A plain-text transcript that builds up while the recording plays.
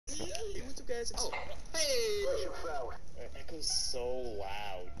guys? Oh, hey! It echoes so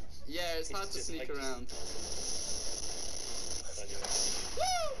loud. Yeah, it's hard to just sneak like around. Woo!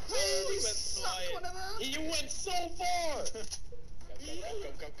 He went so far!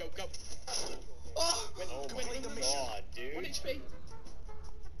 Go. Oh! Oh my god, dude. 1 HP.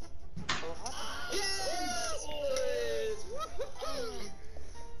 Yes!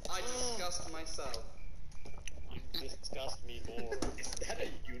 I disgust myself. You disgust me more. Is that a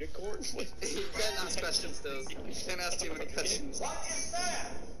unicorn? You can't ask questions, still. You can't ask too many questions. What is that?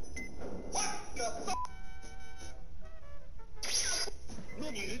 What the fuck?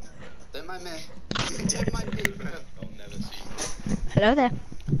 Don't mind me. Don't mind me, bro. I'll never see. Hello there.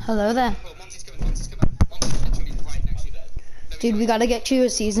 Hello there. Oh, Monty's coming. Monty's literally right next to you there. Dude, we gotta get you a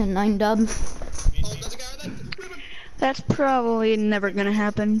season 9 dub. Oh, there's a guy there. That's probably never gonna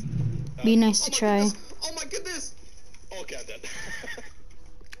happen. Be nice to try. Oh my goodness! Okay, I'm dead.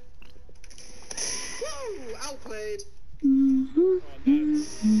 Woo! Outplayed.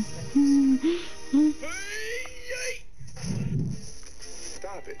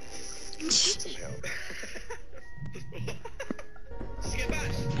 Stop it. Get some help. Just get back.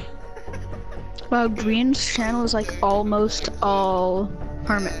 Wow, Green's channel is like almost all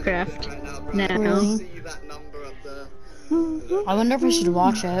Hermitcraft now. Really? See that number up there. I wonder if we should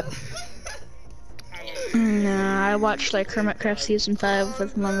watch it. Nah, I watched like Hermitcraft season 5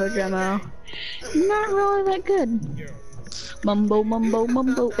 with Mumbo Jumbo. Not really that good. Mumbo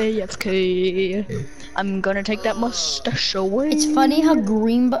AFK. I'm gonna take that mustache away. It's funny how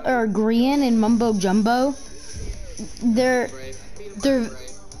Green and Mumbo Jumbo, they're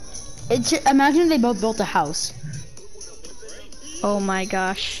imagine they both built a house. Oh my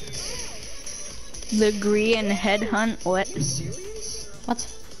gosh. The Green headhunt, what? What?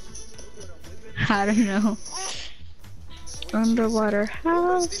 I don't know. Underwater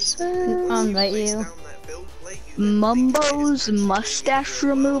house. I'll invite you. Mumbo's mustache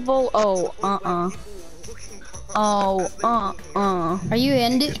removal? Oh, Are you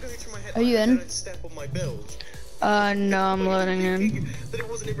in? Are you in? No, I'm loading in. That it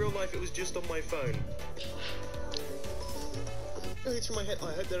wasn't in real life, it was just on my phone. Going through my head,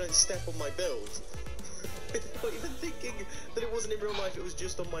 I hope they don't step on my build. Not even thinking that it wasn't in real life, it was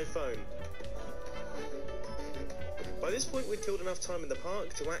just on my phone. By this point, we'd killed enough time in the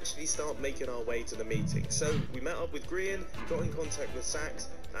park to actually start making our way to the meeting. So we met up with Grian, got in contact with Sax,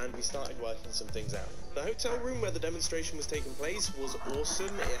 and we started working some things out. The hotel room where the demonstration was taking place was awesome.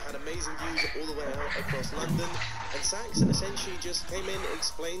 It had amazing views all the way out across London, and Sax essentially just came in,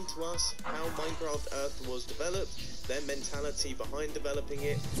 explained to us how Minecraft Earth was developed, their mentality behind developing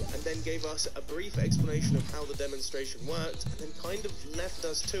it, and then gave us a brief explanation of how the demonstration worked, and then kind of left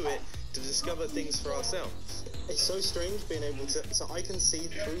us to it to discover things for ourselves. It's so strange being able to, so I can see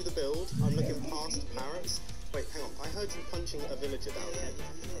through the build, I'm looking past parrots. Wait, hang on, I heard you punching a villager down there.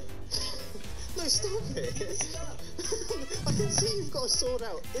 No, stop it! I can see you've got a sword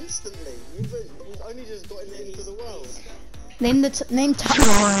out instantly. You've only just gotten into the world. Name name top.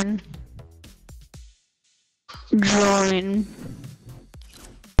 Join.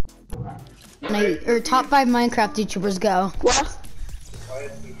 No, or top 5 Minecraft YouTubers go. What?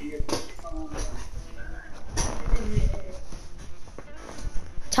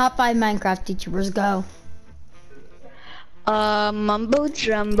 Top 5 Minecraft YouTubers go. Mumbo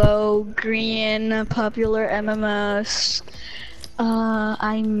Jumbo, Green, Popular MMS.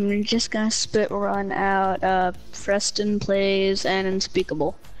 I'm just gonna spit one out. Preston Plays and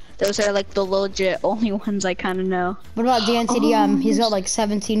Unspeakable. Those are like the legit only ones I kind of know. What about DNTDM? He's got like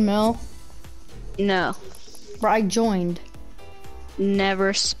 17 mil. No. Bro, I joined.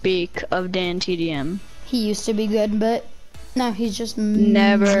 Never speak of Dan TDM. He used to be good, but no, he's just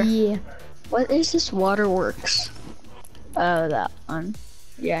Never. Yeah. What is this Waterworks? Oh, that one.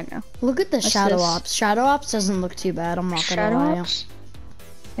 Yeah, no. Look at the What's Shadow this? Ops. Shadow Ops doesn't look too bad. I'm not gonna lie. Ops?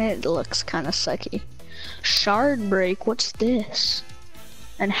 It looks kind of sucky. Shard Break. What's this?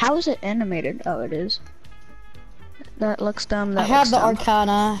 And how is it animated? Oh, it is. That looks dumb. That I have looks the dumb.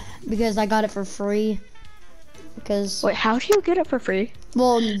 Arcana because I got it for free. Because Wait, how do you get it for free?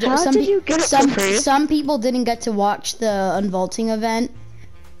 well, How did you get it for free? some people didn't get to watch the unvaulting event,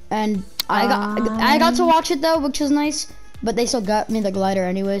 and I got to watch it though, which was nice. But they still got me the glider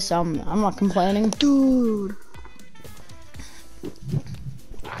anyway, so I'm not complaining. Dude.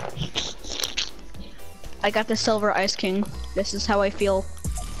 I got the Silver Ice King. This is how I feel.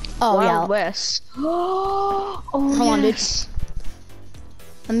 Oh Wild yeah. West. Oh, Hold on, dude. yes.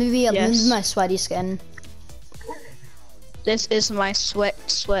 Let me be Yes. my sweaty skin. This is my sweat.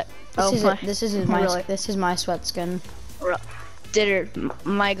 This Oh is my. it. This is my Really? this is my sweat skin.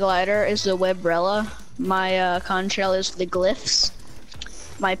 My glider is the Webrella. My conch-shell is the glyphs.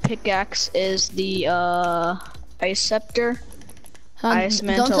 My pickaxe is the ice scepter, ice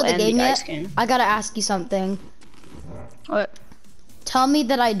mantle, don't and the game the yet. ice king. I gotta ask you something. What? Tell me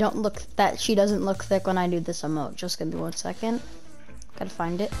that she doesn't look thick when I do this emote. Just give me 1 second. Gotta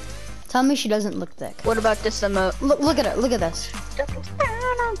find it. Tell me she doesn't look thick. What about this emote? Look at her. Look at this.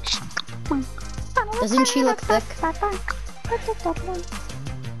 Doesn't she look thick?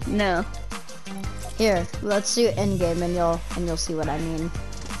 No. Here, let's do in game and you'll see what I mean.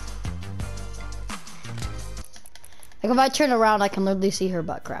 Like if I turn around, I can literally see her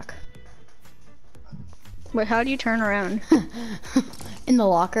butt crack. Wait, how do you turn around? In the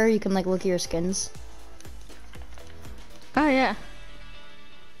locker, you can like look at your skins. Oh yeah.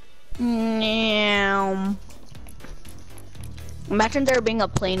 Meow. Imagine there being a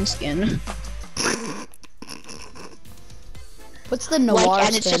plain skin. What's the noir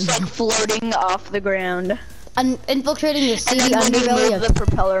and it's skin? just like floating off the ground. Infiltrating the And seedy then when you underbelly move, of the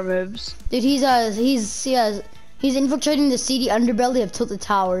propeller moves. dude. He's infiltrating the seedy underbelly of Tilted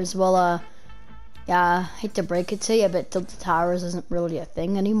Towers. Well, yeah, I hate to break it to you, but Tilted Towers isn't really a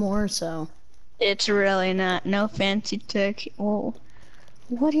thing anymore. So It's really not. No fancy tech. Oh,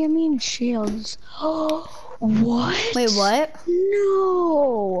 what do you mean shields? Oh, what? wait, what?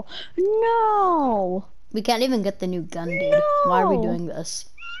 No, no. We can't even get the new gun, dude. Why are we doing this?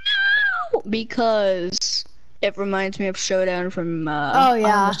 Because it reminds me of Showdown from Oh, yeah.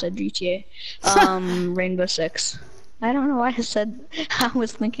 I almost said GTA. Rainbow Six. I don't know why I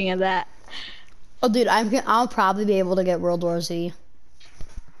was thinking of that. Oh, dude, I'll probably be able to get World War Z.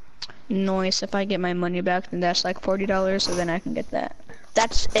 Nice. If I get my money back, then that's like $40, so then I can get that.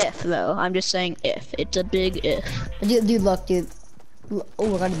 That's if, though. I'm just saying if. It's a big if. Dude, look, dude.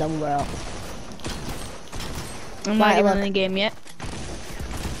 Oh, I got a double barrel. I'm not even in the game yet.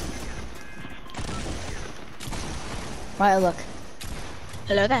 Right, look.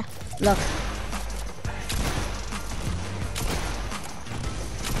 Hello there. Look.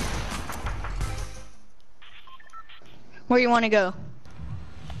 Where you want to go?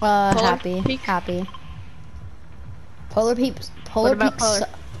 Polar Peak? Happy. Polar Peaks. What about Polar?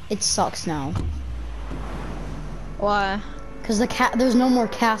 It sucks now. Why? Cause there's no more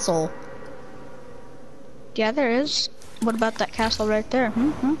castle. Yeah, there is. What about that castle right there?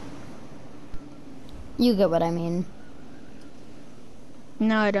 Hmm? You get what I mean.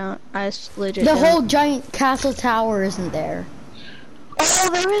 No, I don't. I legit The don't. whole giant castle tower isn't there. Oh,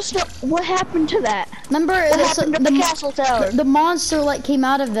 there is no. What happened to that? Remember What happened to the castle tower? The monster like came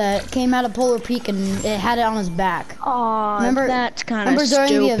out of Polar Peak and it had it on his back. Oh, Remember that's kind of Remember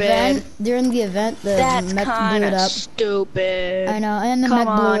stupid. during the event, the That's mech blew kind it of up. stupid. I know, and the Come mech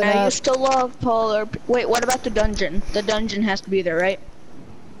blew on, it I up. used to love Polar. Wait, what about the dungeon? The dungeon has to be there, right?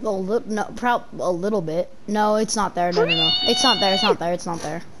 A little bit. No, it's not there. No. It's not there. It's not there. It's not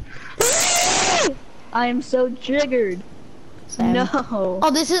there. I am so triggered. Same. No. Oh,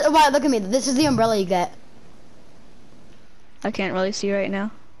 this is. Wow, look at me. This is the umbrella you get. I can't really see right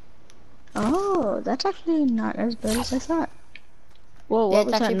now. Oh, that's actually not as bad as I thought. Whoa, what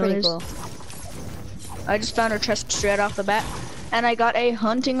was it's that actually pretty noise? cool. I just found a chest straight off the bat. And I got a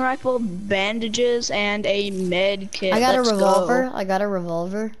hunting rifle, bandages, and a med kit. I got Let's a revolver. go. I got a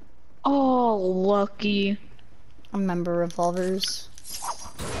revolver. Oh, lucky. I remember revolvers.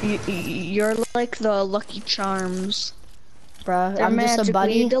 You're like the Lucky Charms. Bruh, They're I'm just a magically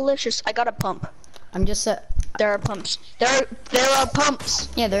buddy. delicious. I got a pump. I'm just a. There are pumps. There are pumps.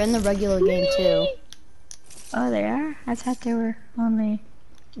 Yeah, they're in the regular game too. Oh, they are? I thought they were only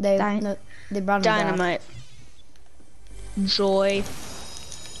They brought them dynamite. Joy.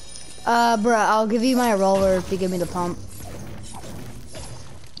 Bruh, I'll give you my revolver if you give me the pump.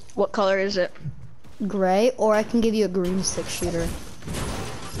 What color is it? Gray, or I can give you a green 6-shooter.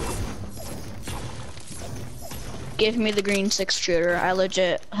 Give me the green 6-shooter. I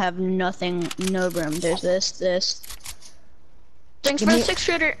legit have nothing, no room. There's this. Thanks Give for the me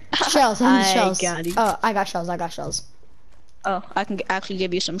 6-shooter. Shells, I need shells. got it. Oh, I got shells. Oh, I can actually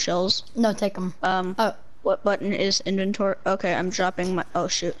give you some shells. No, take them. Oh. What button is inventory? Okay, I'm dropping my. Oh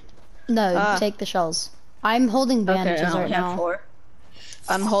shoot. No, take the shells. I'm holding bandages okay, I right only have now. 4.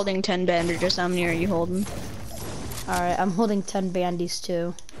 I'm holding 10 bandages. How many are you holding? Alright, I'm holding 10 bandies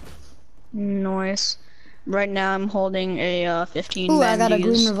too. Nice. Right now I'm holding a 15 Ooh, bandies. I got a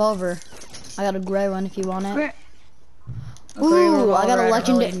green revolver. I got a gray one if you want it. Great. Ooh, I got a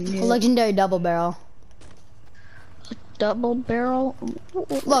really legendary double barrel. Double barrel.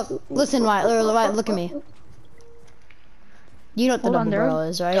 Look, listen, Wyatt, look at me. You know what the Hold on, double there barrel are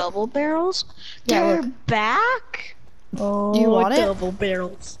is, right? double barrels? Yeah, They're look. back? Oh, Do you want it? double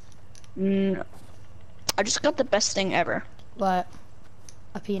barrels. Mm, I just got the best thing ever. What?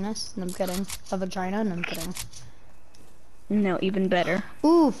 A penis? No, I'm kidding. A vagina? No, I'm kidding. No, even better.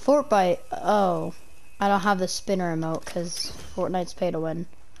 Ooh, Fortnite. Oh. I don't have the spinner remote because Fortnite's pay to win.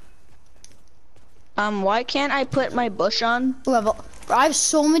 Why can't I put my bush on? I have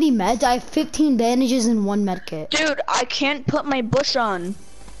so many meds. I have 15 bandages and 1 med kit. Dude, I can't put my bush on.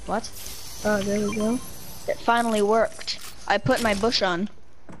 What? Oh, there we go. It finally worked. I put my bush on.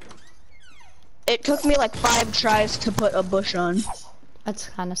 It took me like 5 tries to put a bush on. That's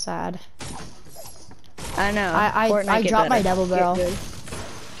kind of sad. I know. I dropped my double barrel.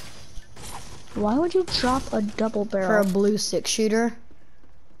 Why would you drop a double For barrel? a blue 6-shooter.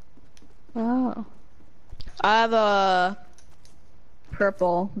 Oh. I have a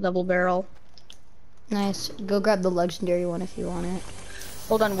purple double barrel. Nice. Go grab the legendary one if you want it.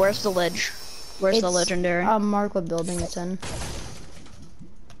 Hold on, where's the ledge? Where's the legendary? Mark what building it's in.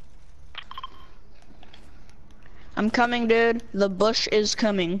 I'm coming, dude. The bush is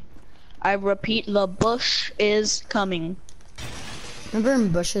coming. I repeat, the bush is coming. Remember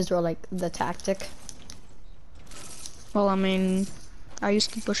when bushes were like the tactic? Well, I mean, I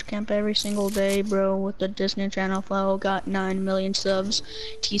used to bush camp every single day, bro, with the Disney Channel flow. Got 9 million subs.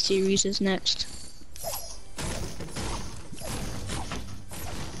 T-Series is next.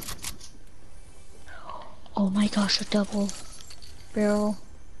 Oh my gosh, a double barrel.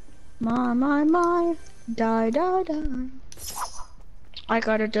 My. Die. I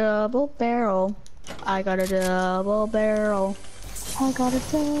got a double barrel. I got a double barrel.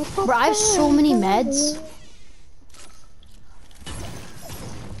 Bro, I have so many meds.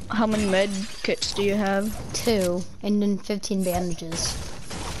 How many med kits do you have? 2, and then 15 bandages.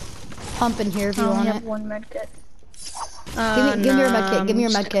 Pump in here if you I only want have it. 1 med kit. Give me your med kit. Give me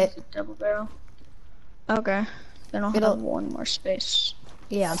your med stick kit. with the double barrel. Okay. Then I'll have 1 more space.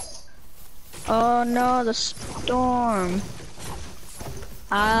 Yeah. Oh no, the storm.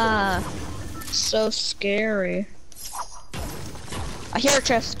 Ah, so scary. I hear a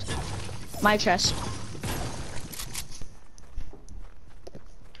chest. My chest.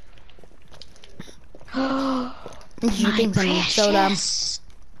 Shooting some soda.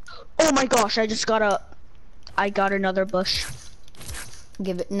 Oh my gosh, I got another bush.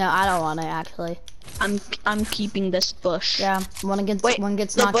 Give it. No, I don't want it actually. I'm keeping this bush. Yeah, one gets Wait, knocked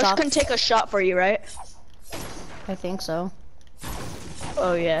the bush off. can take a shot for you, right? I think so.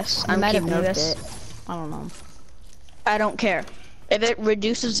 Oh yes, I I'm might have keeping nerfed this. it. I don't know. I don't care. If it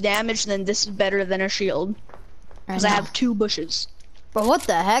reduces damage, then this is better than a shield. Because I know. have 2 bushes. But what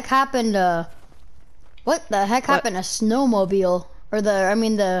the heck happened to? What the heck happened to snowmobile? Or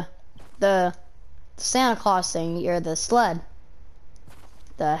the Santa Claus thing, or the sled?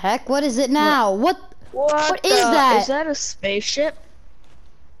 The heck? What is it now? What is that? Is that a spaceship?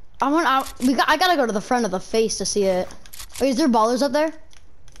 I gotta go to the front of the face to see it. Wait, is there ballers up there?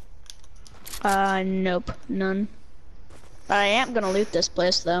 Nope, none. But I am gonna loot this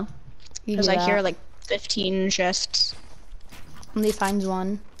place though, You because do I that. hear like 15 chests. Only finds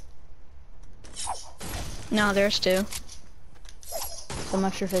 1. No, there's 2. Some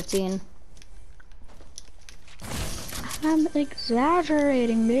extra 15. I'm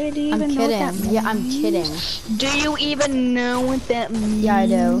exaggerating, dude. Do you I'm even know what that kidding. Yeah, I'm kidding. means? Do you even know what that means? Yeah, I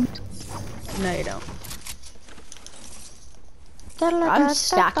do. No, you don't. I'm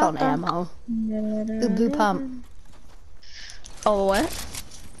stacked on ammo. Ooh, blue pump. Oh, what?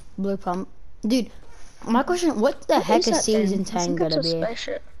 Blue pump. Dude, my question, what the heck is that thing? season I 10 think gonna it's a be?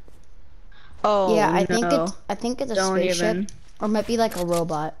 spaceship. Oh, Yeah, I no. think it's a Don't spaceship. even. Or it might be like a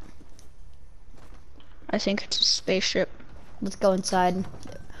robot. I think it's a spaceship. Let's go inside.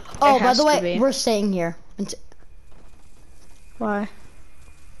 Oh, by has the to way, be. we're staying here. Why?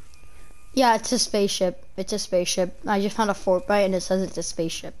 Yeah, it's a spaceship. It's a spaceship. I just found a Fortnite and it says it's a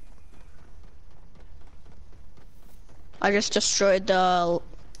spaceship. I just destroyed the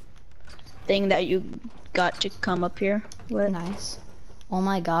thing that you got to come up here with. Nice. Oh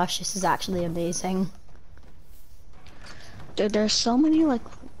my gosh, this is actually amazing. Dude, there's so many like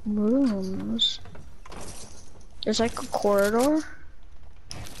rooms. There's like a corridor.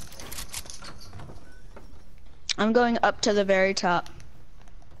 I'm going up to the very top.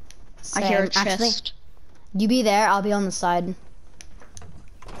 I hear a Same. Actually, chest. you be there, I'll be on the side.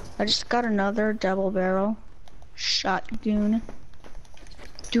 I just got another double barrel shotgun.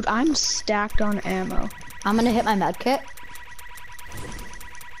 Dude, I'm stacked on ammo. I'm gonna hit my med kit.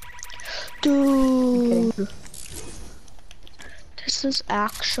 Dude, this is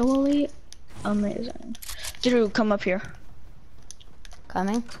actually amazing. Drew, come up here.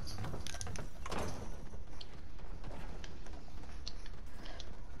 Coming.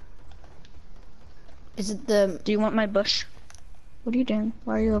 Is it the? Do you want my bush? What are you doing?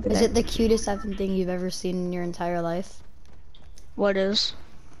 Why are you over Is there? it the cutest effing thing you've ever seen in your entire life? What is?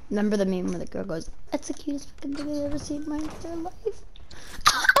 Remember the meme where the girl goes, "That's the cutest fucking thing I've ever seen in my entire life."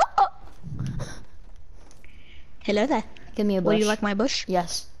 Hello there. Give me a bush. Would you like my bush?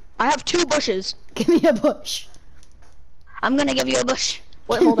 Yes. I have 2 bushes. Give me a bush. I'm gonna give you a bush.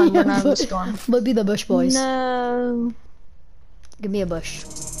 Wait, hold on. We're not in the storm. We'll be the bush boys. No. Give me a bush.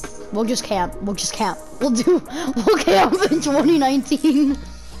 We'll just camp. We'll just camp. We'll camp in 2019.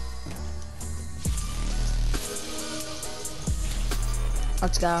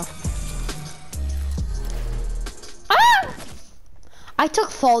 Let's go. Ah! I took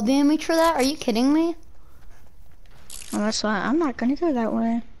fall damage for that. Are you kidding me? Well, that's why I'm not gonna go that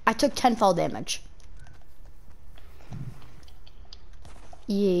way. I took 10 fall damage.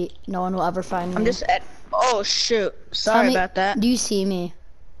 Yeah, no one will ever find me. I'm just at. Oh shoot! Sorry about that. Do you see me?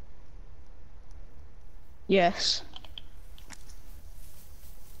 Yes.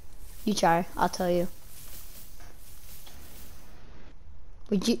 You try. I'll tell you.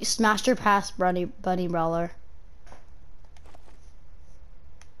 Would you smash your past bunny brawler?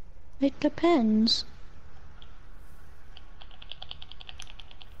 It depends.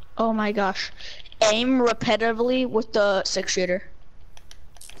 Oh my gosh! Aim repetitively with the 6-shooter.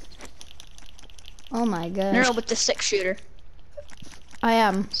 Oh my god. No, with the 6-shooter. I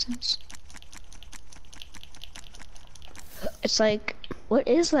am. It's like, what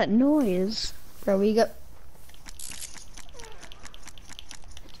is that noise? Bro, we got.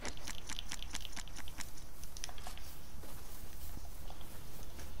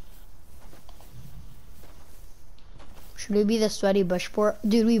 Should we be the sweaty bush boy?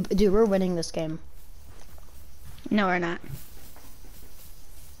 Dude, we're winning this game. No, we're not.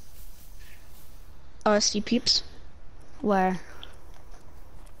 OSD peeps. Where?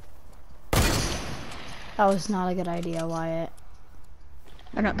 That was not a good idea, Wyatt.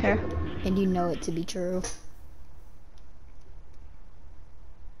 I don't care. And you know it to be true.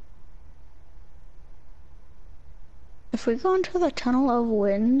 If we go into the tunnel of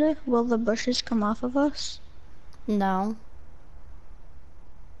wind, will the bushes come off of us? No.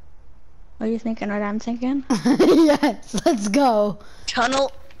 Are you thinking what I'm thinking? Yes, let's go.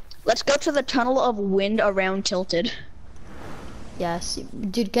 Tunnel. Let's go to the tunnel of wind around Tilted. Yes,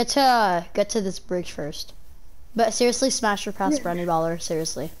 dude, get to this bridge first. But seriously, smash your past brownie baller.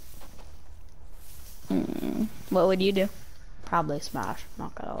 Seriously. What would you do? Probably smash.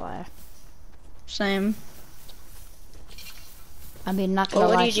 Not gonna lie. Same. I mean, not gonna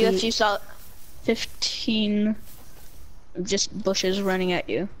What lie. would you do if you saw 15 just bushes running at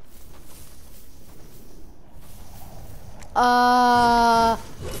you?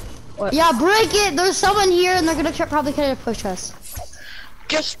 What? Yeah, break it. There's someone here, and they're gonna probably try to push us.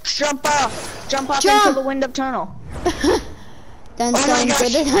 Just jump off. Jump off Jump! into the wind of tunnel. Dun Oh my dun gosh.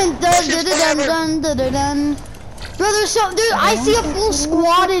 dun dun dun dun dun dun dun dun. Bro, there's so dude. I see a full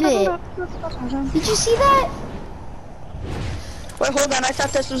squad in it. Did you see that? Wait, hold on. I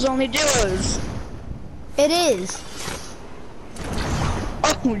thought this was only duos. It is.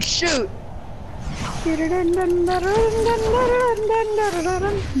 Oh shoot! Did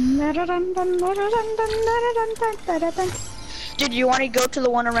you want to go to the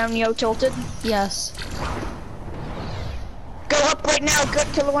one around Neo Tilted? Yes. Go up right now. Go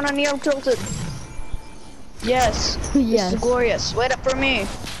to the one on Neo Tilted. Yes. Yes. This is glorious. Wait up for me.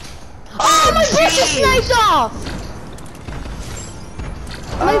 Oh, my bush was jeez. sniped off.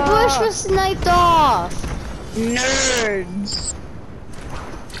 My bush was sniped off. Nerds.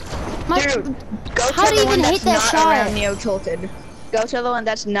 My, Dude, go how to do the you one even that's hit that not shot? around Neo Tilted. Go to the one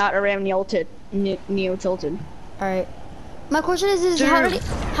that's not around Neo Tilted. All right. My question is Dude.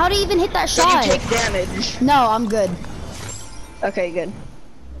 how do you even hit that So shot? you take damage. No, I'm good. Okay, good.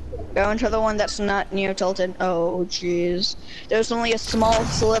 Go into the one that's not Neo Tilted. Oh, jeez. There's only a small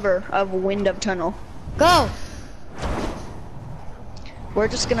sliver of wind of tunnel. Go. We're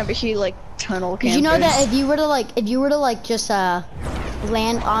just gonna be like tunnel campers. Did you know that if you were to like just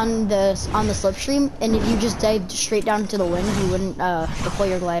land on the slipstream, and if you just dived straight down into the wind, you wouldn't deploy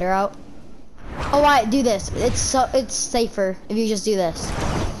your glider out? Oh, right, do this. It's safer if you just do this,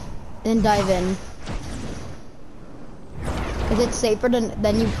 then dive in. If it's safer,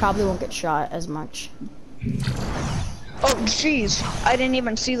 then you probably won't get shot as much. Oh, jeez. I didn't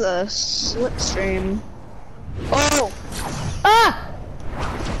even see the slipstream. Oh! Ah!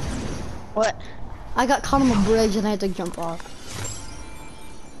 What? I got caught on the bridge and I had to jump off.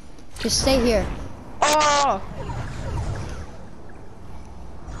 Just stay here. Oh!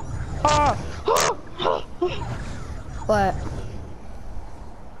 Oh! What?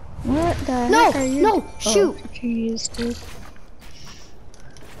 What the No, heck are you? no, shoot. Oh, jeez, dude.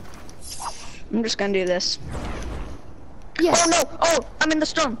 I'm just gonna do this. Yes. Oh no! Oh, I'm in the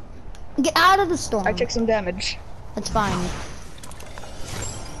storm. Get out of the storm. I took some damage. That's fine.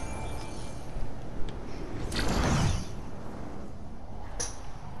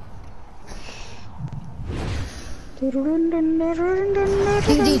 Dude,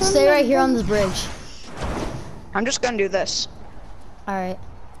 stay right here on this bridge. I'm just gonna do this. Alright.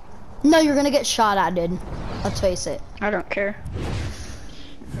 No, you're gonna get shot at, dude. Let's face it. I don't care.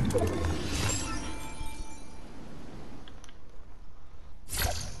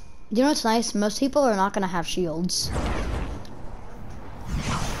 You know what's nice? Most people are not gonna have shields.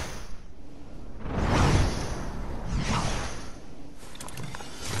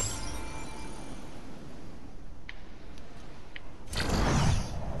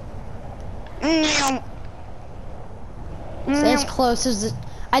 Stay as close as the,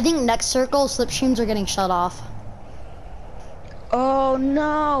 I think next circle slipstreams are getting shut off. Oh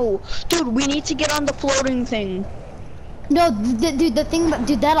no! Dude, we need to get on the floating thing. No, dude, the thing,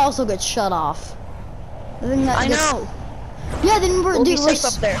 dude, that also gets shut off. The thing that I know. Yeah, then We'll be dude, we're safe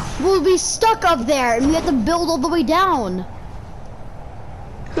up there. We'll be stuck up there, and we have to build all the way down.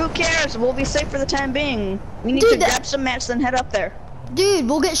 Who cares? We'll be safe for the time being. We need Dude, to grab some mats and head up there. Dude,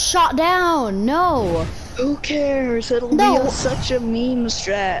 we'll get shot down. No. Who cares? It'll No. be such a meme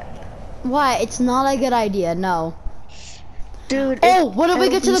strat. Why? It's not a good idea. No. Dude. Oh, what if we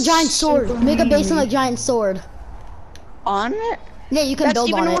get to the giant sword? Make a base on the giant sword. On it? Yeah, you can That's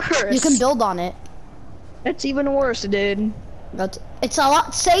build on even it. worse. You can build on it. That's even worse, dude. It's a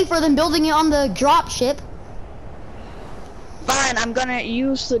lot safer than building it on the drop ship. Fine, I'm gonna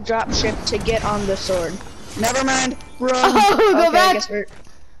use the drop ship to get on the sword. Never mind. Run. Oh, go Okay, back. I guess we're,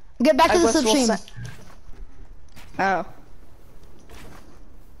 Get back to the guess we'll slipstream. Oh.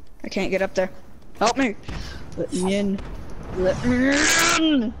 I can't get up there. Help me. Let me in. Let me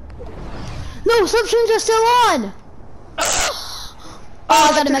in. No, slipstreams are still on. Oh,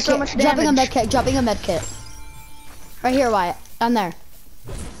 I got a took med so kit. much Dropping a med damage. kit. Dropping a med kit. Right here, Wyatt. Down there.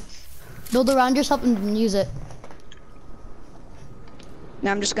 Build around yourself and use it.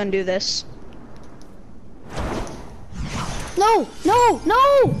 Now I'm just gonna do this. No, no,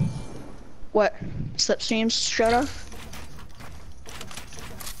 no! What? Slipstreams shut off?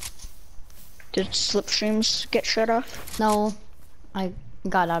 Did slipstreams get shut off? No, I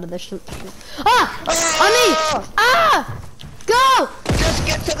got out of the slipstream. Ah! On me! Ah! Go! Just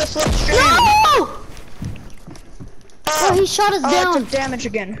get to the slipstream! No! Oh, he shot us I down. took damage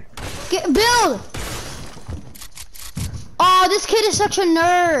again. Build! Oh, this kid is such a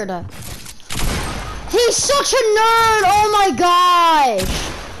nerd. He's such a nerd! Oh my gosh!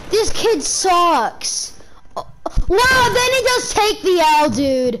 This kid sucks. Oh, wow, then he does take the L,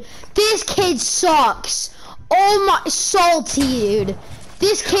 dude. This kid sucks. Oh my, salty, dude.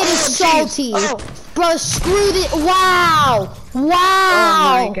 This kid is salty. Oh. Bro, screw this. Wow. Wow.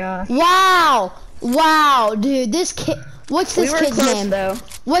 Oh my gosh. Wow. Wow, dude. This kid. What's this We were kid's close, name? though.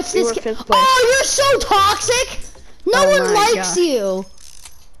 What's We this were kid? fifth place. Oh, you're so toxic. No Oh one my likes God. you.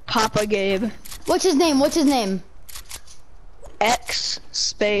 Papa Gabe. What's his name? What's his name? X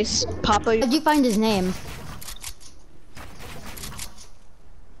space Papa. How'd you find his name?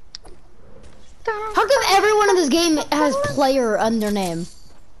 How come everyone in this game has player under name?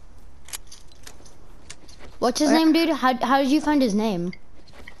 What's his name, dude? How did you find his name?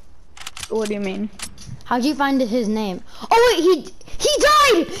 What do you mean? How'd you find his name? Oh wait, he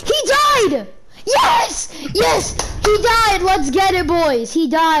died! He died! Yes! Yes! He died! Let's get it, boys! He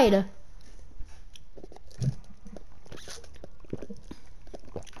died!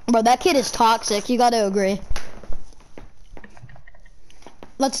 Bro, that kid is toxic, you gotta agree.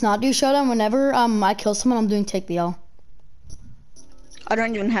 Let's not do showdown. Whenever I kill someone, I'm doing take the L. I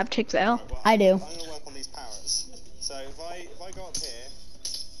don't even have take the L. I do. I'm gonna work on these powers. So if I go up here,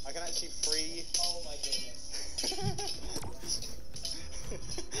 I can actually free. Oh my goodness.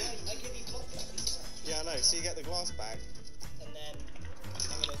 I give you coffee. Yeah, I know. So you get the glass back. And then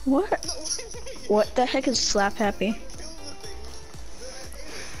I'm gonna What? What the heck is slap happy?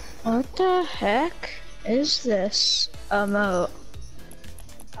 What the heck is this emote?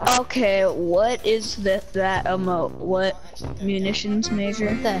 Okay, what is that emote? What munitions major?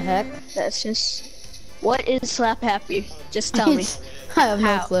 What the heck? That's just. What is slap happy? Just tell me. I have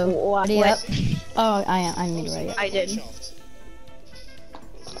no How? clue. What? Yep. Oh, I need to write it. I did. This is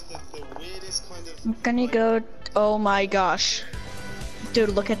the weirdest kind of. I'm gonna go. Oh my gosh, dude,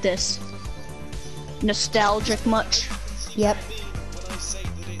 look at this. Nostalgic much? Yep. When I say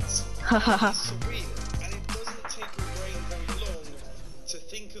that it's Hahaha. surreal, and it doesn't take your brain very long to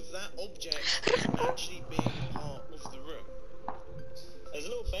think of of that object actually being part of the room. There's a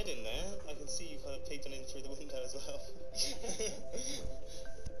little bed in there. I can see you kind of peeping in through the window as well.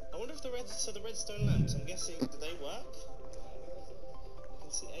 I wonder if the redstone lamps, I'm guessing, do they work? I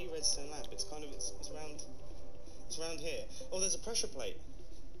can see a redstone lamp. It's kind of, it's around here. Oh, there's a pressure plate.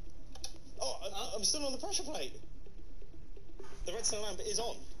 Oh, I'm still on the pressure plate. The redstone lamp is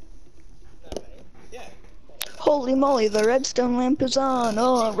on. Yeah. Holy moly, the redstone lamp is on.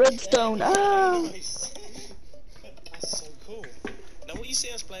 Oh, redstone. Ah. Nice. That's so cool. Now what you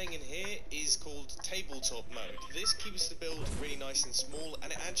see us playing in here is called tabletop mode. This keeps the build really nice and small,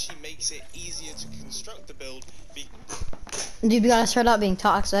 and it actually makes it easier to construct the build. Dude, you gotta start out being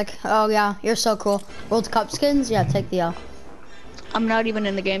toxic. Oh yeah, you're so cool. World Cup skins? Yeah, take the L. I'm not even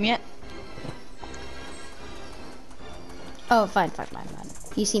in the game yet. Oh, fine.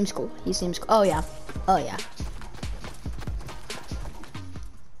 He seems cool. Oh yeah. Oh yeah.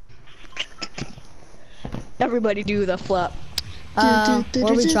 Everybody do the flop. Where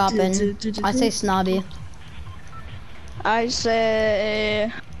are we dropping? I say snobby. I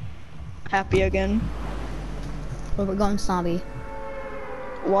say happy again. Where we're going snobby.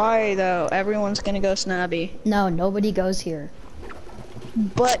 Why though? Everyone's gonna go snobby. No, nobody goes here.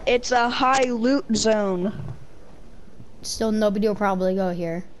 But it's a high loot zone. Still, nobody will probably go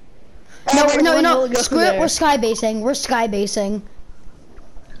here. Everyone No. will go Screw it. there. We're sky basing.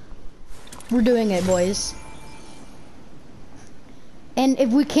 We're doing it, boys. And if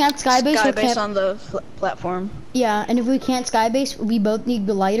we can't sky base, we can't. on the platform. Yeah, and if we can't sky base, we both need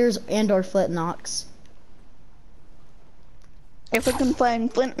lighters and/or flint knocks. If we can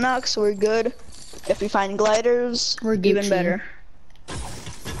find flint knocks, we're good. If we find gliders, We're even Gucci. better.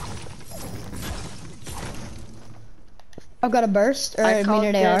 I've got a burst, or I called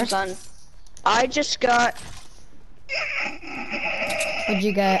mean an AR. dibs on- I just got What'd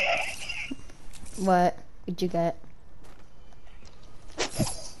you get? What'd you get?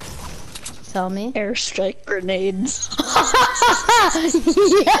 Tell me. airstrike grenades. Yes!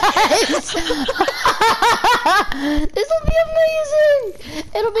 This will be amazing!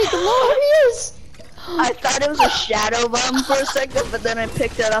 It'll be glorious! I thought it was a shadow bomb for a second, but then I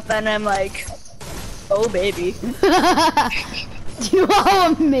picked it up and I'm like, oh baby. Do you know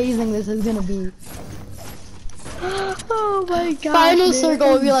how amazing this is gonna be? Oh my god. Final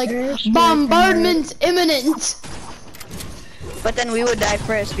circle will be like, bombardment imminent! But then we would die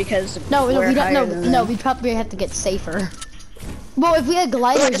first because No, we're we don't. higher than No, them. we probably have to get safer. Well, if we had Oh,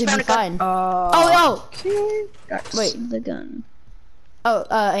 I gliders, just it'd found be a gun. fine. Oh, Oh, That's Wait. the gun.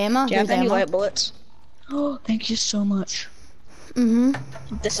 Ammo? Do you have Here's any ammo. light bullets? Oh, thank you so much. Mm-hmm.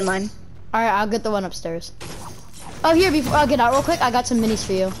 This is mine. Alright, I'll get the one upstairs. Oh, here, before I'll get out real quick, I got some minis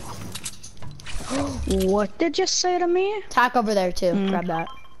for you. What did you say to me? Tack over there, too. Grab that.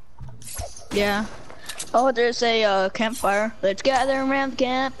 Yeah. Oh, there's a campfire. Let's gather around the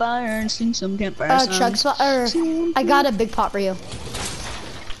campfire and sing some campfire songs. I got a big pot for you.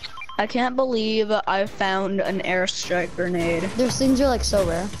 I can't believe I found an airstrike grenade. Those things are, like, so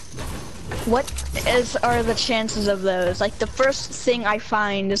rare. What are the chances of those? Like, the first thing I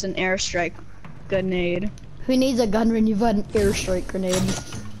find is an airstrike grenade. Who needs a gun when you've got an airstrike grenade?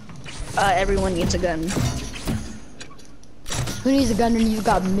 Everyone needs a gun. Who needs a gun when you've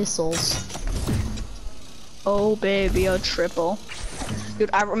got missiles? Oh, baby, a triple. Dude,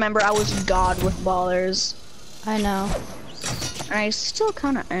 I remember I was god with ballers. I know. I still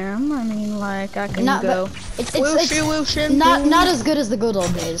kind of am. I mean, like, I can Not, go. but it's Whooshy, whooshin', not boom. as good as the good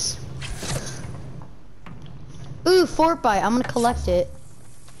old days. Ooh, Fort Bite. I'm gonna collect it.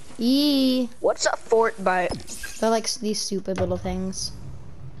 Yee. What's a fort bite? They're like these stupid little things.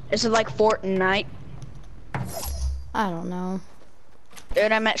 Is it like Fortnite? I don't know.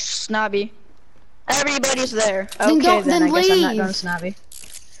 Dude, I met Snobby. Everybody's there. Then Okay, don't- then then I guess I'm not leave. going Snobby.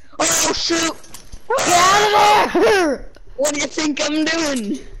 Oh, shoot! Get out of there! What do you think I'm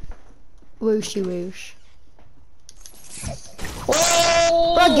doing? Wooshy whoosh.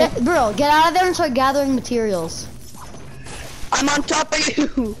 Whoa! Bro, get out of there and start gathering materials. I'm on top of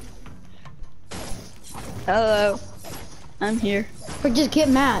you! Hello. I'm here. Or just get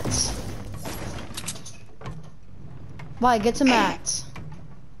mats. Why? Get some mats.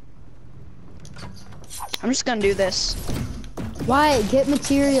 I'm just gonna do this. Why? Get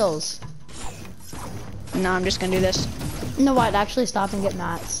materials. No, I'm just gonna do this. No, what? Actually stop and get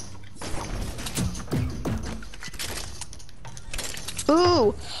mats.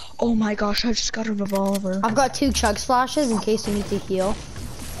 Ooh! Oh my gosh, I just got a revolver. I've got 2 chug splashes in case you need to heal.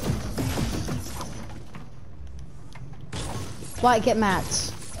 Why? Get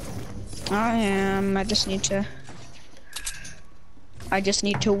mats. I just need to... I just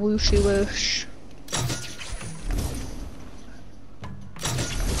need to whooshy whoosh.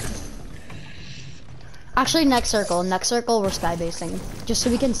 Actually, next circle, we're skybasing. Just so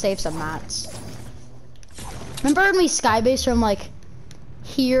we can save some mats. Remember when we skybased from like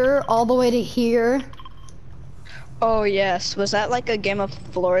here all the way to here? Oh yes, was that like a game of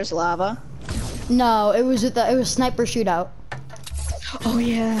floor is lava? No, it was sniper shootout. Oh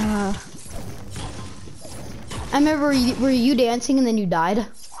yeah. I remember, were you dancing and then you died?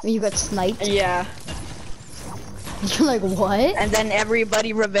 When you got sniped? Yeah. You're like, what? And then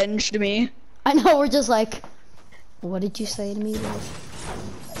everybody revenged me. I know, we're just like, what did you say to me?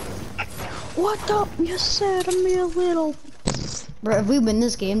 What the? You said to me a little. Bro, if we win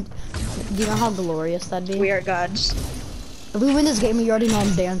this game, do you know how glorious that'd be? We are gods. If we win this game, you already know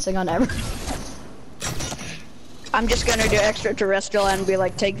I'm dancing on every. I'm just gonna do extraterrestrial and be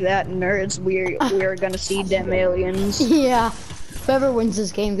like, take that, nerds. We're gonna see them aliens. Yeah. Whoever wins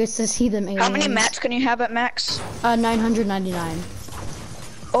this game gets to see them aliens. How many mats can you have at max? 999.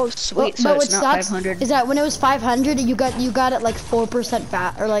 Oh sweet, But what it's not sucks 500. is that when it was 500, you got it like 4%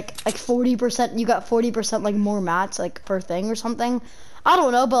 fat, or like 40%. You got 40% like more mats like per thing or something. I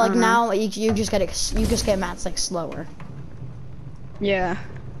don't know, but like now like, you just get mats like slower. Yeah.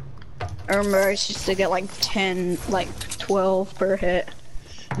 I remember I used to get like 10, like 12 per hit.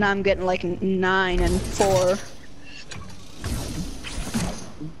 Now I'm getting like 9 and 4.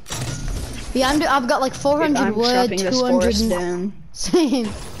 Yeah, I've got like 400 I'm wood, chopping this 200 forest and down. same.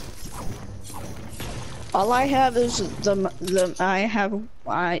 All I have is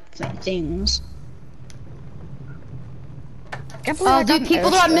things. Can't believe I didn't People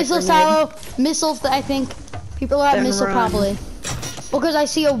who have airstrike missile grenade. silo, missiles. I think people who have Then missile run. probably. Because I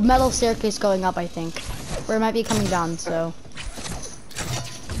see a metal staircase going up. I think, or it might be coming down. So.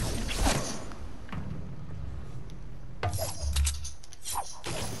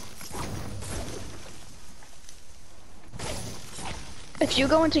 If you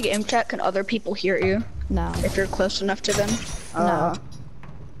go into game chat, can other people hear you? No. If you're close enough to them? No.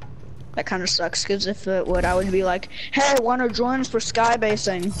 That kind of sucks, because if it would, I would be like, hey, wanna join us for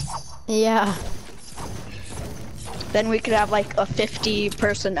skybasing? Yeah. Then we could have like a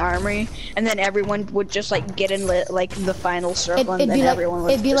 50-person army, and then everyone would just like get in like the final circle, and It'd then be like everyone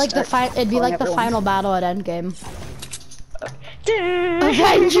would it'd be like the start it'd be killing like the everyone. final battle at Endgame.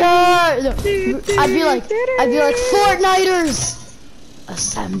 Avenger! Avenger! I'd be like Fortniters!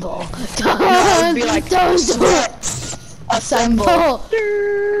 Assemble. I'd be like, Don't sweats! assemble.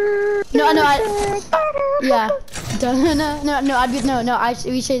 No, yeah. No, I'd be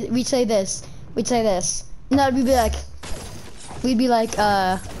we'd say this. No, we'd be like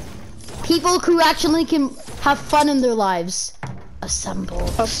people who actually can have fun in their lives. Assemble.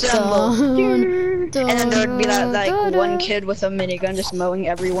 Assemble. Dun, And then there would be that like dun, one dun. kid with a minigun just mowing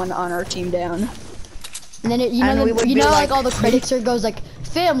everyone on our team down. And then And we would be like like- all the critics are goes like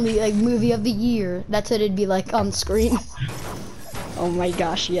family like movie of the year. That's what it'd be like on screen. Oh my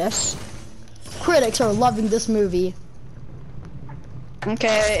gosh, yes. Critics are loving this movie.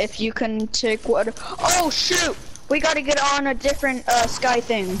 Okay, if you can take what? Oh shoot! We gotta get on a different sky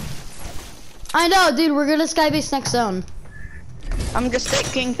thing. I know, dude. We're gonna skybase next zone. I'm just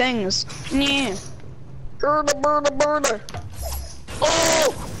taking things. Yeah. Burda.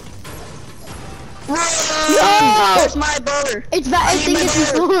 Oh! Run! No! Where's my burger? It's bad. I think it's a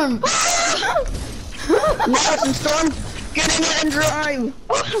storm. Now it's in storm. Get in it and drive.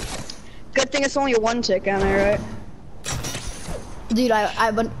 Good thing it's only a 1 tick on there, right? Dude,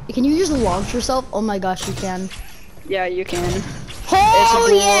 can you just launch yourself? Oh my gosh, you can. Yeah, you can. Oh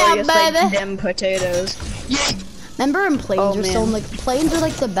It's yeah, glorious, like, baby. them potatoes. Yeah. Remember in planes Oh, are so man. like planes are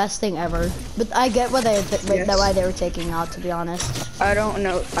like the best thing ever. But I get why Yes. why they were taking out, to be honest. I don't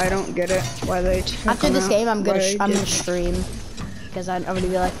know. I don't get it. Why they took After them this out. game, I'm Why they gonna did- stream because I'm gonna be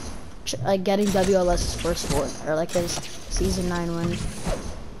like getting WLS's first fort or like his season 9 win.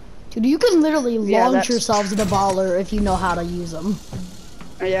 Dude, you can literally Yeah, launch that's- yourselves to the baller if you know how to use them.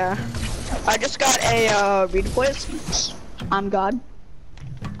 Yeah. I just got a redeploys. I'm God.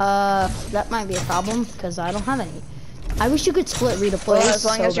 That might be a problem because I don't have any. I wish you could split redeploys. Well, as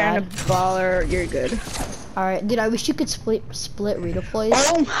long so as you're in a bad. baller, you're good. All right, dude. I wish you could split redeploys.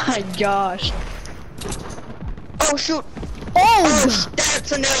 Oh my gosh. Oh shoot. Oh! Oh,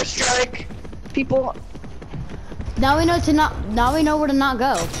 that's an airstrike. People. Now we know to not. Now we know where to not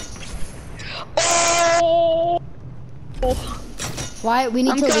go. Oh. Why we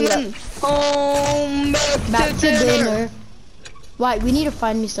need I'm to lead coming home back to dinner. Why we need to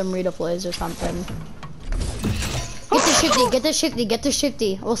find me some redeploys or something. Get the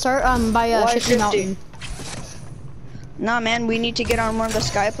shifty. We'll start by Why Shifty Shifty? Mountain. Nah, man, we need to get on one of the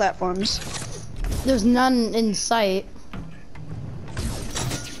sky platforms. There's none in sight.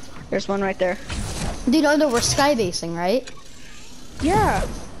 There's one right there. Dude, oh no, we're sky basing, right? Yeah,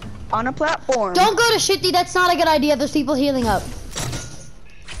 on a platform. Don't go to shitty, that's not a good idea. There's people healing up.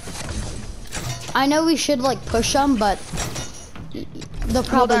 I know we should like push them, but they'll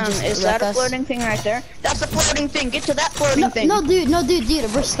probably Hold on, just is wreck that a us. floating thing right there? That's a floating thing. Get to that floating thing. No, dude,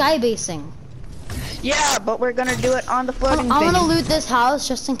 we're sky basing. Yeah, but we're gonna do it on the floating I'm thing. gonna loot this house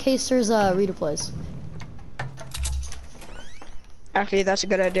just in case there's redeploys. Actually, that's a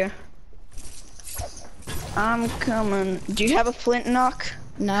good idea. I'm coming. Do you have a flint knock?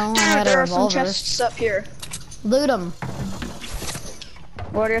 No, I Dude, had a there are some revolver. chests up here. Loot them.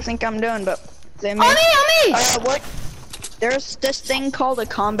 What do you think I'm doing? But they On may. me! What? There's this thing called a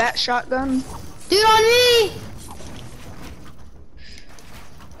combat shotgun. Dude, on me!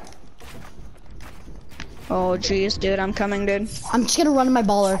 Oh jeez, dude, I'm coming, dude. I'm just gonna run in my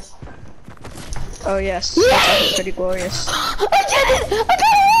baller. Oh yes, Yay! that's actually pretty glorious. I did it! I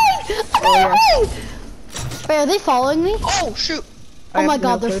got away! I got away! Wait, are they following me? Oh shoot! Oh my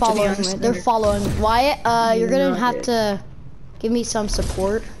god, they're following me. They're following me. Wyatt, you're gonna have to give me some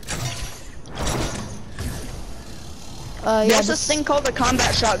support. Yeah, There's this thing called a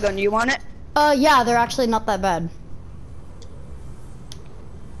combat shotgun. You want it? yeah, they're actually not that bad.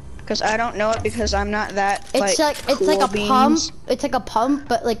 Because I don't know it because I'm not that. It's like it's cool like a beans. pump. It's like a pump,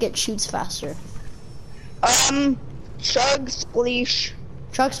 but like it shoots faster. Chug spleesh.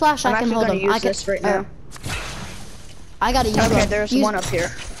 Truck splash, I'm I can actually hold gonna them. use I can. this right now. I gotta use Okay, one. there's Use- one up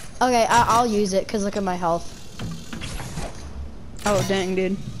here. Okay, I'll use it because look at my health. Oh dang,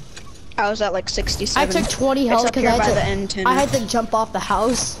 dude. I was at like 67. I took 20 health It's up because here I by the had antenna. I had to jump off the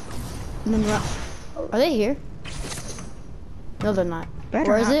house and then run. Are they here? No, they're not.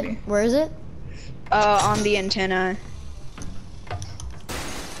 Better Where is not it? be. Where is it? On the antenna.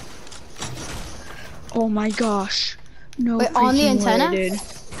 Oh my gosh. No. Wait, on the freaking antenna? way, dude.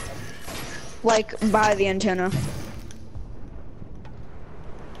 Like by the antenna.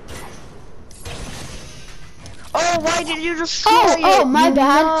 Oh, why did you destroy it? Oh, my you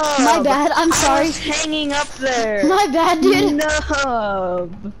bad. nub? My bad. I'm I sorry. was hanging up there. My bad, dude.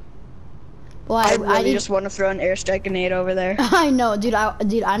 Nub. Why? I really need- just want to throw an airstrike grenade over there. I know, dude.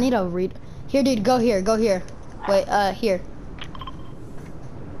 I need to read. Here, dude. Go here. Go here. Wait. Here.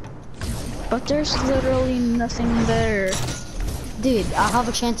 But there's literally nothing there. Dude, I'll have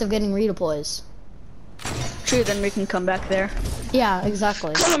a chance of getting redeploys. True, then we can come back there. Yeah,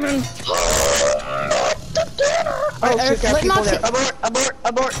 exactly. Coming. Oh shoot, there are Wait, people not there. to- Abort, abort,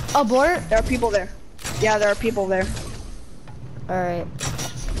 abort. Abort. There are people there. Yeah, there are people there. All right.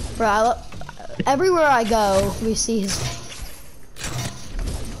 Bro, everywhere I go, we see his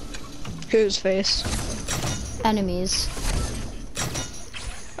Whose face? enemies.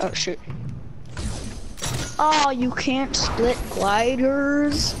 Oh shoot. Oh, you can't split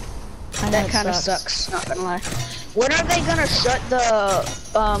gliders? I know That it kind of sucks, not gonna lie. When are they gonna shut the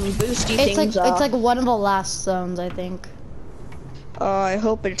boosty It's things like off? it's like one of the last zones, I think. I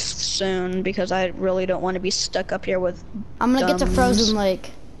hope it's soon because I really don't want to be stuck up here with. I'm gonna get to Dumbs. Frozen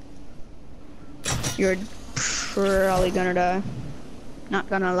Lake. You're probably gonna die. Not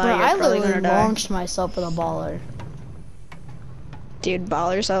gonna lie, Bro, you're I probably literally gonna die. launched myself with a baller. Dude,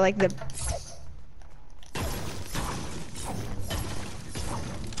 ballers are like the.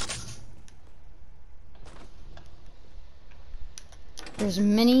 There's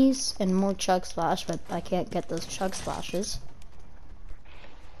minis and more chug splash, but I can't get those chug splashes.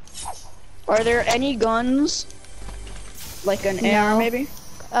 Are there any guns? Like an AR No. maybe?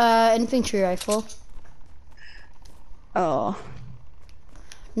 Infantry rifle. Oh.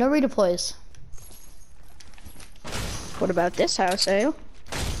 No redeploys. What about this house, eh?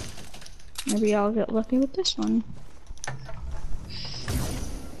 Maybe I'll get lucky with this one.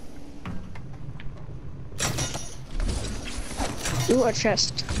 Ooh, a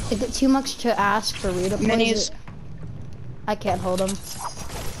chest. Is it too much to ask for redeploys? Minis. I can't hold them.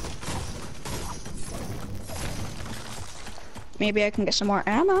 Maybe I can get some more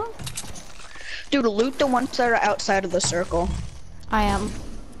ammo. Dude, loot the ones that are outside of the circle. I am.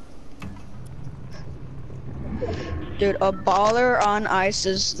 Dude, a baller on ice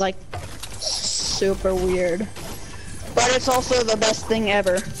is like super weird. But it's also the best thing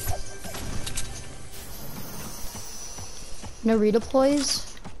ever. No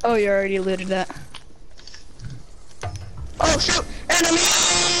redeploys? Oh, you already looted that. Oh shoot!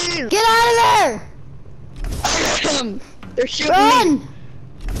 Enemies! Get out of there! They're shooting me. Run!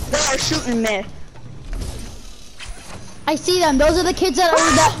 They are shooting me. I see them. Those are the kids that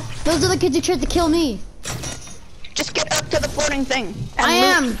are those are the kids who tried to kill me. Just get floating thing. And I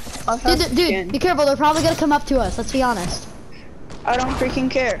am. loot a husk Dude, skin. be careful. They're probably gonna come up to us. Let's be honest. I don't freaking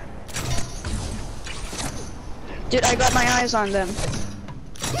care. Dude, I got my eyes on them.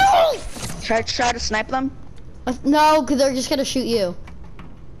 No! Try to snipe them? No, because they're just gonna shoot you.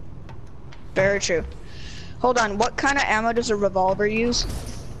 Very true. Hold on, what kind of ammo does a revolver use?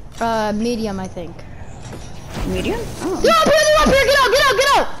 Medium, I think. Medium? Oh. They're up here! Get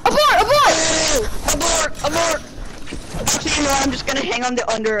out! Abort! Abort! Actually, you know what? I'm just gonna hang on the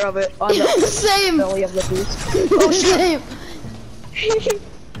under of it, on the Same! belly of the beast. Oh, same!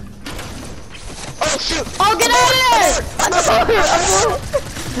 Oh shoot! Oh, get out of there!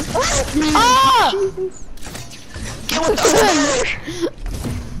 Ah! Get with the under!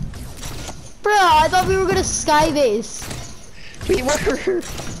 Bro, I thought we were gonna skybase. We were.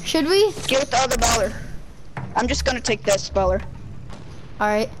 Should we? Get with the other baller. I'm just gonna take this baller.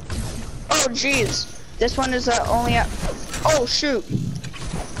 Alright. Oh jeez. This one is only at... Oh shoot.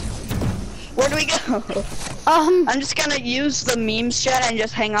 Where do we go? I'm just gonna use the meme strat and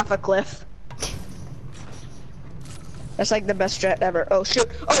just hang off a cliff. That's like the best strat ever. Oh shoot.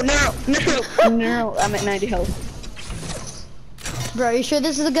 Oh no. I'm at 90 health. Bro, are you sure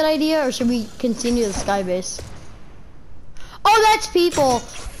this is a good idea, or should we continue the skybase? Oh, that's people!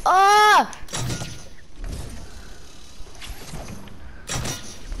 Ah!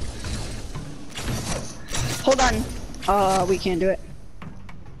 Hold on. We can't do it.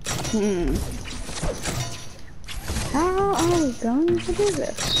 How are we going to do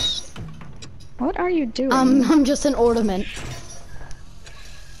this? What are you doing? I'm just an ornament.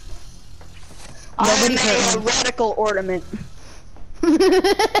 I'm a radical ornament.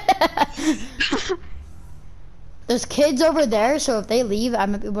 There's kids over there, so if they leave, I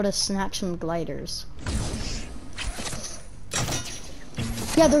might be able to snatch some gliders.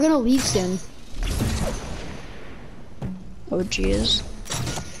 Yeah, they're gonna leave soon. Oh jeez.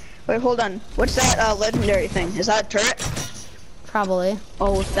 Wait, hold on. What's that legendary thing? Is that a turret? Probably.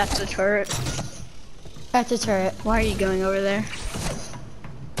 Oh, that's a turret. That's a turret. Why are you going over there?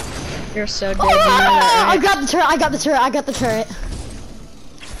 You're so dead. Oh, You know that, I right? got the turret, I got the turret.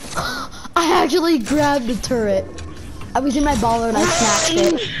 I actually grabbed the turret. I was in my baller and I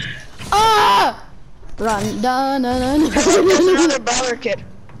snatched it. Ah! Run, dun, dun, dun. There's another baller kid.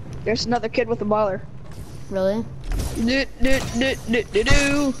 There's another kid with a baller. Really? Do.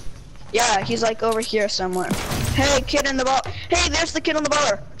 Yeah, he's like over here somewhere. Hey, kid in the ball. Hey, there's the kid on the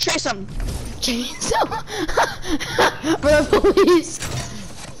baller. Chase him. Chase him. For the police.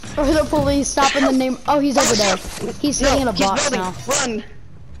 For the police, stop in the name. Oh, he's over there. He's sitting in a box building. now. Run.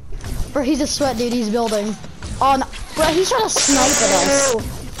 Bro, he's a sweat dude. He's building. Oh no. Bro, he's trying to snipe at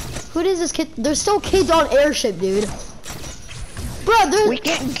us. Who is this kid? There's still kids on airship, dude. Bro, there's We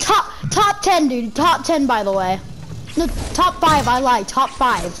can't. top 10, dude. Top 10, by the way. No, top 5. I lied. Top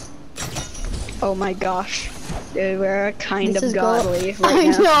 5. Oh my gosh. Dude, we're kind This of is godly I right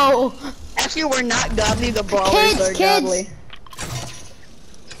now. know. Actually, we're not godly. The ballers are Kids. godly.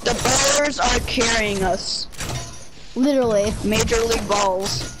 The ballers are carrying us. Literally. Major league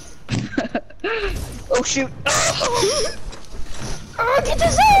balls. Oh shoot. Oh, get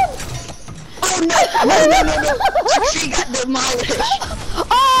this in! Oh no. She got demolished.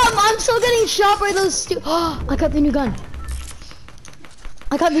 Oh, I'm still getting shot by those Oh, I got the new gun.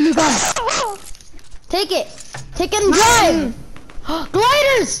 Take it. Take it and drive.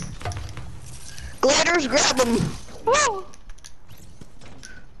 Gliders! Gliders, grab them.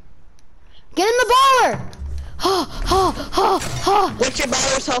 Get in the baller. What's your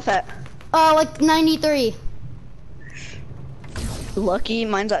baller's health at? Like 93. Lucky,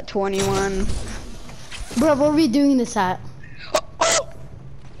 mine's at 21. Bro, what are we doing this at?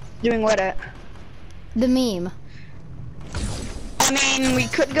 Doing what at? The meme. I mean, we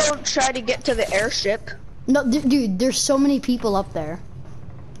could go try to get to the airship. No, dude, there's so many people up there.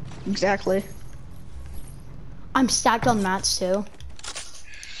 Exactly. I'm stacked on mats too.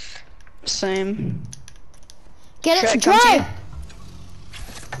 Same. Get Should I it, come to drive!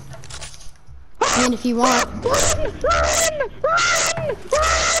 I mean, if you want. Run!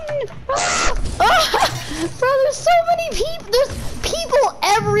 Bro, there's so many people. There's people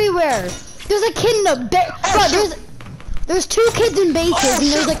everywhere. There's a kid in a bed. Bro, there's 2 kids in bases,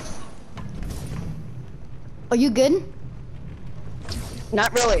 and there's like. Are you good?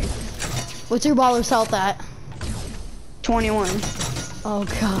 Not really. What's your baller's health at? 21. Oh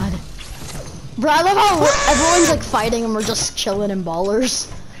god. Bro, I love how everyone's like fighting and we're just chilling in ballers.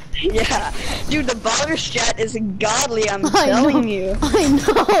 Yeah. Dude, the baller strat is godly, I'm telling you. I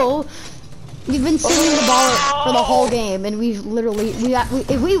know. We've been singing the ball for the whole game, and we've literally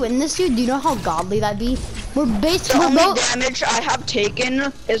if we win this, dude, do you know how godly that'd be? We're The only damage I have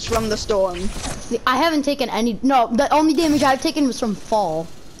taken is from the storm. I haven't taken any. No, the only damage I've taken was from fall.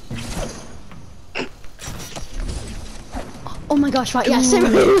 Oh my gosh! Right, yeah, sit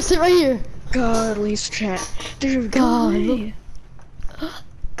right here. Sit right here. Godly strat. Dude, Godly.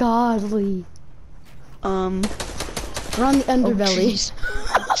 Godly. We're on the underbelly.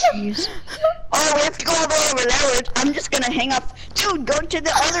 Jeez. Oh, we have to go all the way over there. I'm just gonna hang up. Dude, go to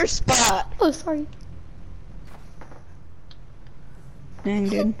the other spot. Oh, sorry. Dang,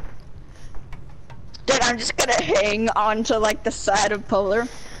 dude. Dude, I'm just gonna hang onto like the side of Polar.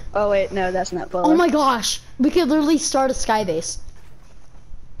 Oh wait, no, that's not Polar. Oh my gosh, we could literally start a sky base.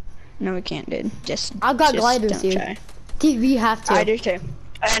 No, we can't, dude. I've got gliders don't here. try. Dude, we have to. I do too.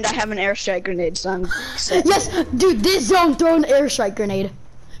 And I have an airstrike grenade, so I'm set. Yes, dude, this zone throw an airstrike grenade.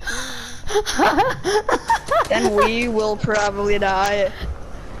 Then we will probably die.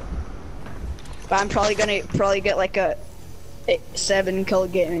 But I'm probably gonna get like a 7 kill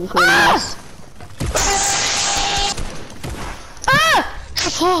game, including us. Ah!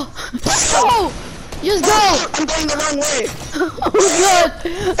 Oh! Oh! Just go! I'm going the wrong way. Oh god!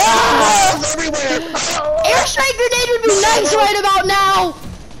 Ah! Everywhere. Airstrike grenade would be nice right about now!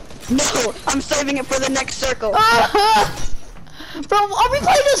 No, I'm saving it for the next circle. Ah! Bro, are we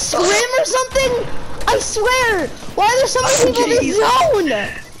playing a scrim or something? I swear! Why are there so many people in this zone?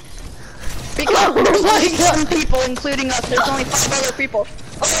 Because Oh there's my only God. 7 people, including us. There's only 5 other people.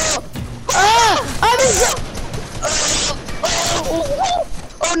 Oh, Ah! I'm in zone!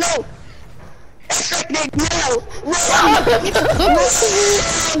 oh no! Airstrike grenade now! Run!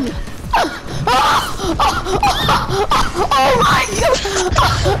 Oh my god!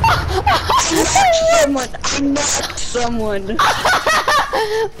 I knocked someone. Bro,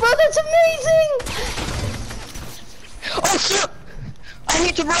 that's amazing! Oh shit! I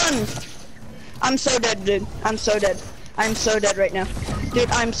need to run! I'm so dead, dude. I'm so dead. I'm so dead right now. Dude,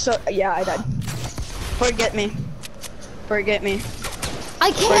 yeah, I died. Forget me. Forget me.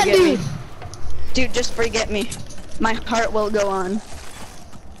 I can't, Forget dude! me. Dude, just forget me. My heart will go on.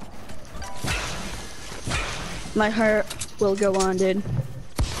 My heart will go on, dude.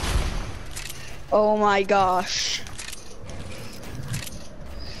 Oh my gosh.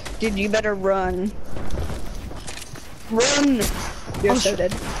 Dude, you better run. Run! You're so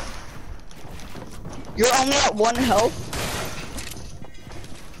dead. You're only at 1 health?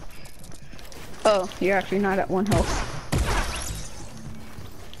 Oh, you're actually not at 1 health.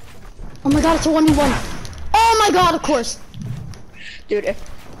 Oh my god, it's a 1v1. Oh my god, of course. Dude, if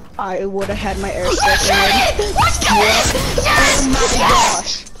I would have had my airstrike grenade. Let's go! Yes! Oh my Yes!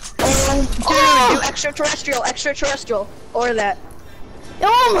 gosh! Oh, dude, do extraterrestrial, or that.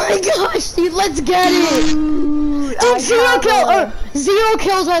 Oh my gosh, dude, let's get it! Dude, 0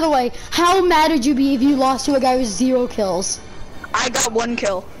 kills, by the way. How mad would you be if you lost to a guy with 0 kills? I got 1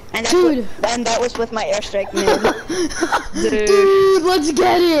 kill. And Dude. That was with my airstrike grenade. Dude, let's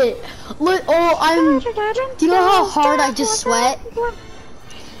get it! Do you know how hard I just sweat?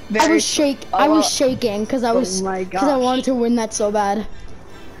 I was shaking because I wanted to win that so bad.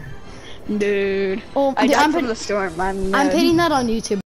 Dude. Oh, I dude, died from the storm. I'm putting that on YouTube.